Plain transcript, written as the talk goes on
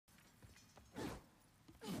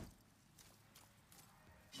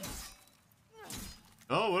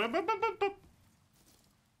Oh, what? Do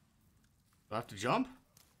I have to jump?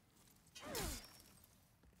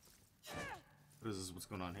 What is this? What's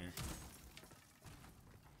going on here?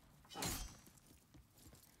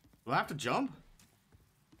 Do I have to jump?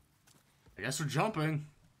 I guess we're jumping.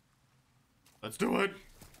 Let's do it.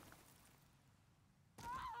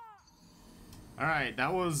 All right,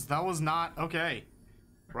 that was not okay.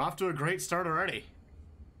 We're off to a great start already.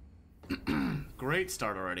 Great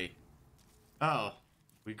start already. Oh,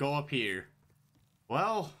 we go up here.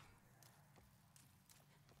 Well,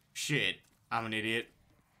 shit, I'm an idiot.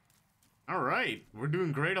 All right, we're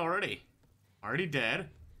doing great already. Already dead.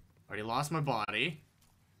 Already lost my body.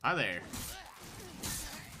 Hi there.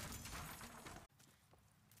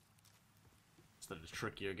 Just let it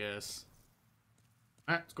trick you, I guess.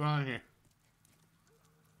 All right, what's going on here?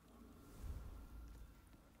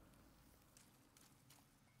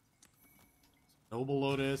 Noble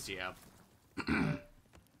Lotus, yeah.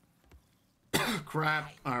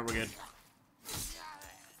 Crap. Alright, we're good.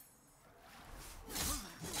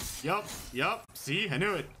 Yup. See? I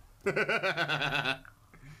knew it.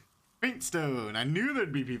 Paintstone. I knew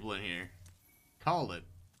there'd be people in here. Called it.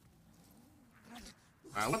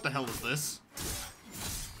 Alright, what the hell is this?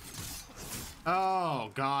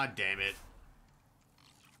 Oh, god damn it.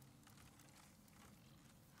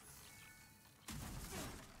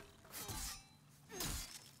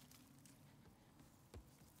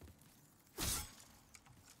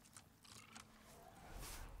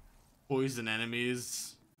 Poison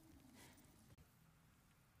enemies.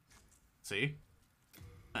 See?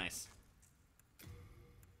 Nice.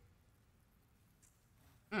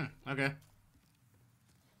 Okay.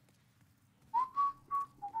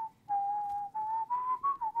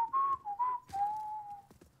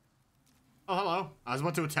 Oh, hello. I was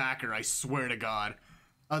about to attack her, I swear to God.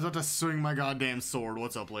 I was about to swing my goddamn sword.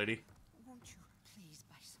 What's up, lady? Won't you please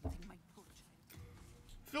buy something, my poor child?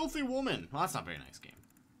 Filthy woman. Well, that's not a very nice game.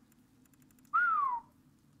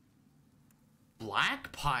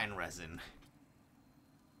 Black pine resin.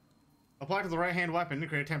 Applied to the right hand weapon to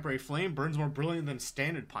create a temporary flame. Burns more brilliant than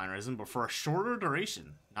standard pine resin, but for a shorter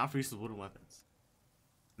duration. Not for use with wooden weapons.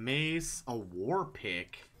 Mace, a war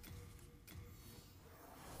pick.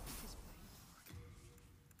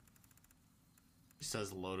 She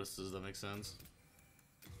says lotuses, that makes sense.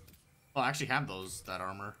 Oh, I actually have those, that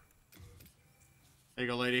armor. There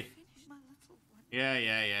you go, lady. Yeah,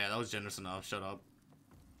 that was generous enough. Shut up.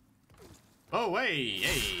 Oh, hey,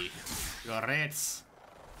 you're rats.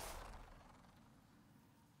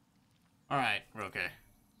 Alright, we're okay.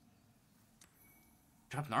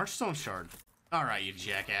 Drop an archstone shard. Alright, you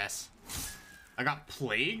jackass. I got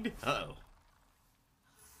plagued? Uh-oh.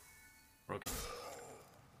 We're okay.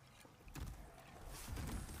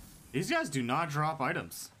 These guys do not drop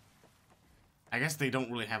items. I guess they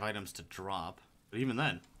don't really have items to drop. But even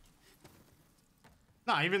then.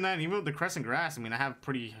 No, even then, even with the crescent grass, I mean, I have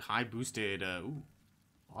pretty high boosted, ooh,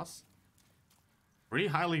 boss? Pretty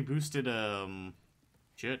highly boosted,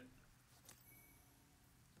 shit.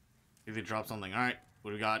 If they drop something. Alright, what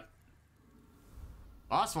do we got?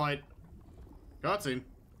 Boss fight. Cutscene.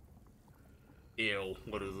 Ew,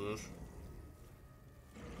 what is this?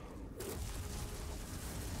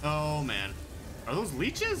 Oh, man. Are those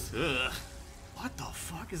leeches? Ugh. What the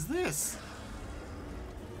fuck is this?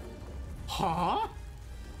 Huh?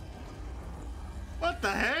 What the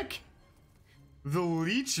heck? The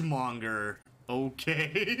Leechmonger.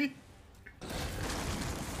 Okay.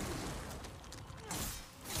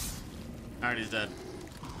 Alright, he's dead.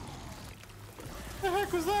 What the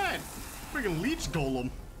heck was that? Freaking leech golem.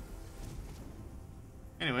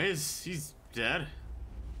 Anyways, he's dead.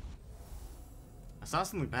 I saw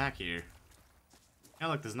something back here. Yeah,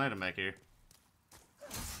 look, there's an item back here.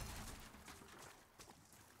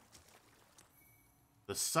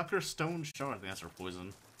 The Sucker Stone Shard. I think that's for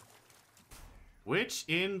poison. Witch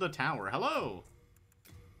in the tower. Hello!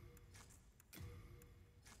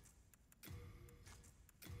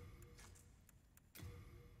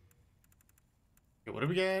 Okay, what do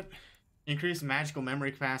we get? Increase magical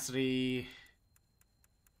memory capacity.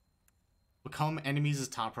 Become enemies'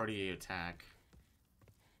 top priority attack.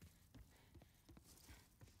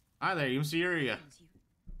 Hi there, Area.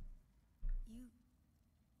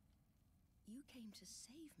 You came to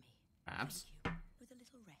save me. Perhaps. Thank you. With a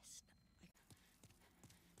little rest.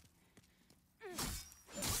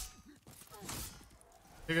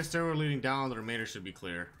 Take a stairwell leading down, the remainder should be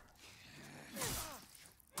clear.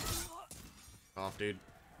 Off, dude.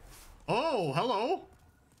 Oh, hello!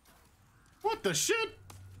 What the shit?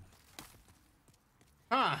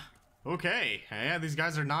 Huh. Okay. Yeah, these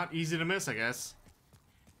guys are not easy to miss, I guess.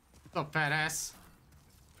 What's up, fat ass?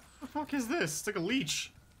 The fuck is this? It's like a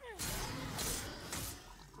leech.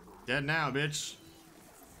 Dead now, bitch.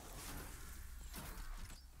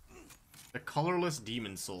 The colorless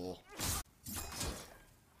demon soul.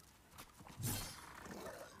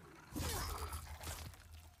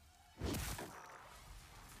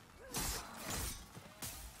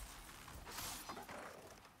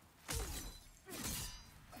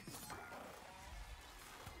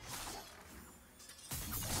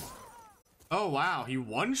 Oh wow, he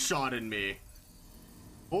one-shotted me.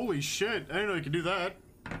 Holy shit, I didn't know you could do that.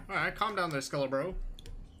 Alright, calm down there, Skeller bro.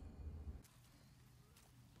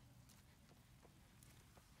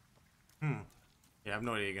 Yeah, I have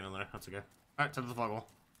no idea you get in there. That's okay. Alright, time to the fog wall.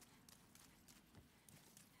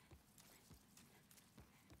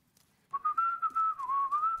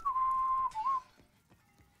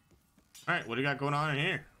 Alright, what do you got going on in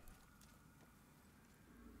here?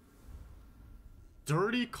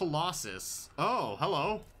 Dirty Colossus. Oh,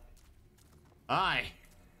 hello. Hi.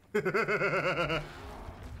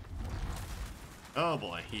 Oh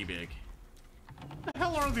boy, he big. What the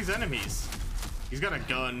hell are these enemies? He's got a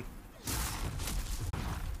gun.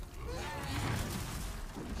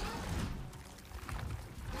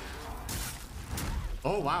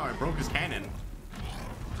 Oh wow, I broke his cannon.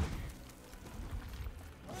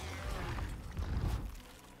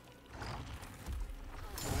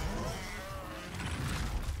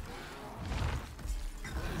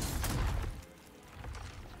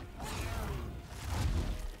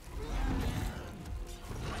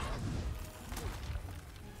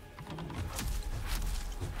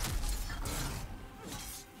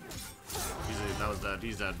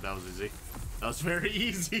 He's dead. That was easy. That was very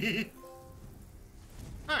easy.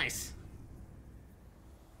 Nice.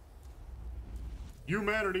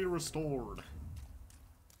 Humanity restored.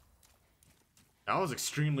 That was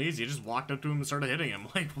extremely easy. I just walked up to him and started hitting him.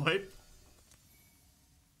 Like, what?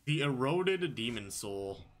 The eroded demon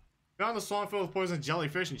soul. Found the swamp filled with poisonous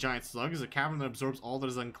jellyfish and giant slugs, a cavern that absorbs all that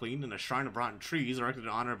is unclean, and a shrine of rotten trees erected in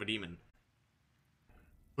honor of a demon.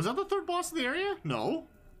 Was that the third boss of the area? No.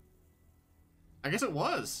 I guess it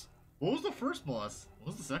was. What was the first boss? What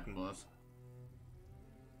was the second boss?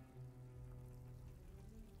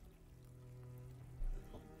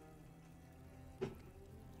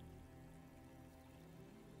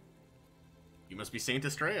 You must be Saint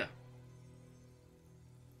ASStrea.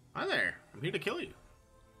 Hi there. I'm here to kill you.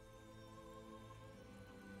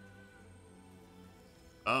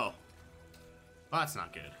 Oh. Well, that's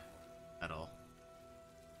not good. At all.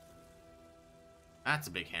 That's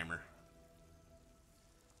a big hammer.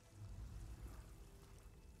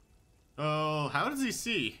 Oh, how does he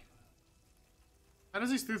see? How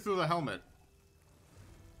does he see through the helmet?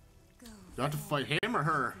 Do I have to fight him or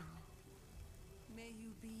her? May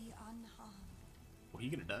you be unharmed. Well,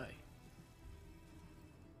 he's gonna die.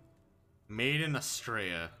 Maiden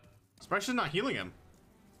ASStrea. Surprised she's not healing him.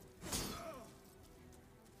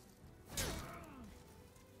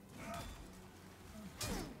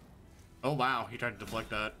 Oh wow, he tried to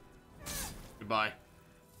deflect that. Goodbye.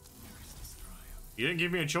 You didn't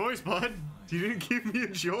give me a choice, bud. You didn't give me a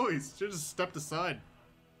choice. Should have just stepped aside.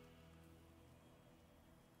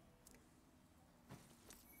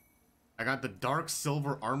 I got the dark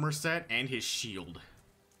silver armor set and his shield.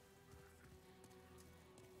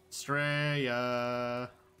 ASStrea.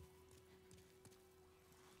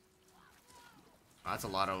 That's a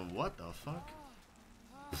lot of what the fuck?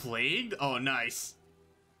 Plagued? Oh, nice.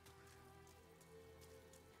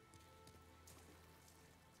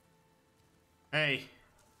 Hey.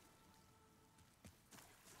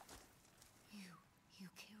 You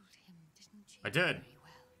killed him, didn't you? I did. Very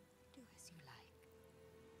well. Do as you like.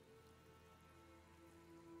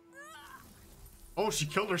 Oh, she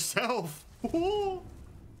killed herself.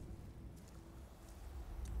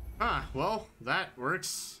 Ah, well, that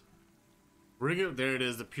works. Ring of, there it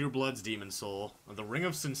is, the Pure Blood's Demon Soul. The Ring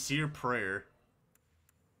of Sincere Prayer.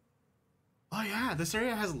 Oh yeah, this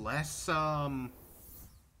area has less,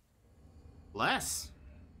 less.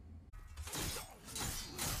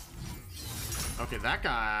 Okay, that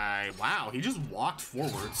guy, wow, he just walked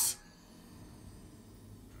forwards.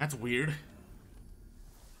 That's weird.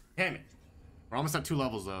 Damn it. We're almost at 2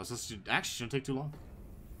 levels though, so this actually shouldn't take too long.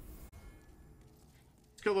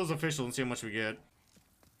 Let's kill those officials and see how much we get.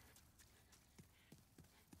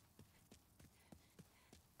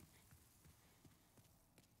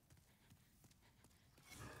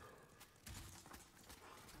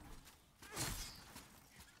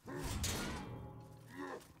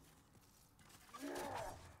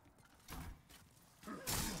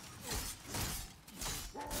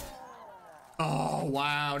 Oh,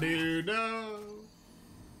 wow, dude, no.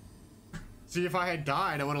 See, if I had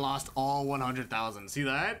died, I would have lost all 100,000. See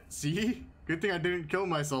that? See? Good thing I didn't kill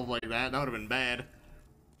myself like that. That would have been bad.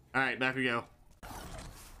 Alright, back we go.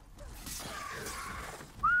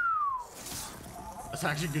 That's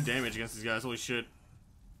actually good damage against these guys. Holy shit.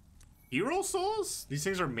 Hero souls? These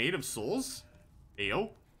things are made of souls? Hey, yo.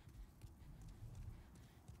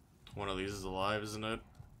 One of these is alive, isn't it?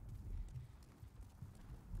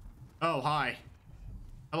 Oh, hi.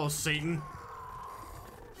 Hello, Satan.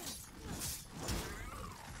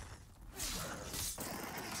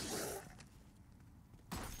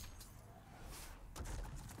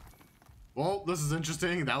 Well, this is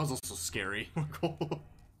interesting. That was also scary. Cool.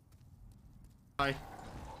 Hi.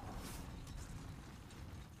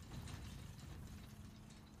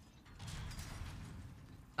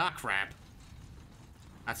 Ah, crap.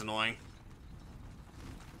 That's annoying.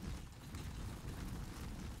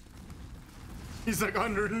 He's like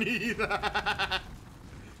underneath.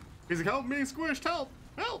 He's like, help me, squished, help,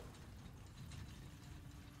 help.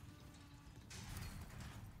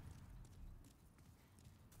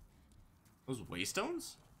 Those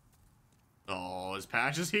waystones? Oh, his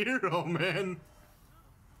patch is here? Oh, man.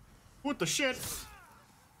 What the shit?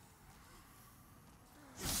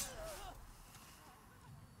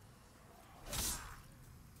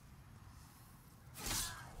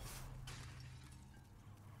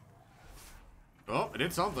 Oh, it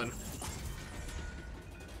did something.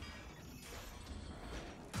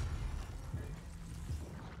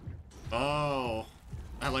 Oh,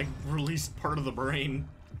 I like released part of the brain.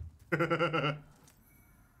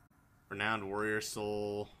 Renowned warrior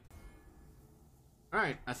soul.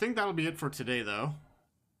 Alright, I think that'll be it for today, though.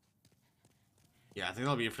 Yeah, I think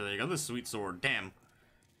that'll be it for today. Got this sweet sword. Damn.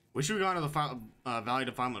 Wish we got into the Valley of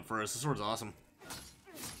Defilement first. This sword's awesome.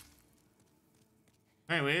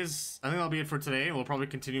 Anyways, I think that'll be it for today. We'll probably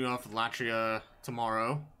continue off with ASStrea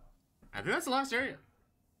tomorrow. I think that's the last area.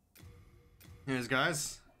 Anyways,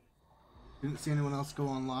 guys. Didn't see anyone else go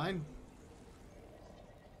online.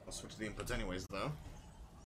 I'll switch the inputs anyways, though.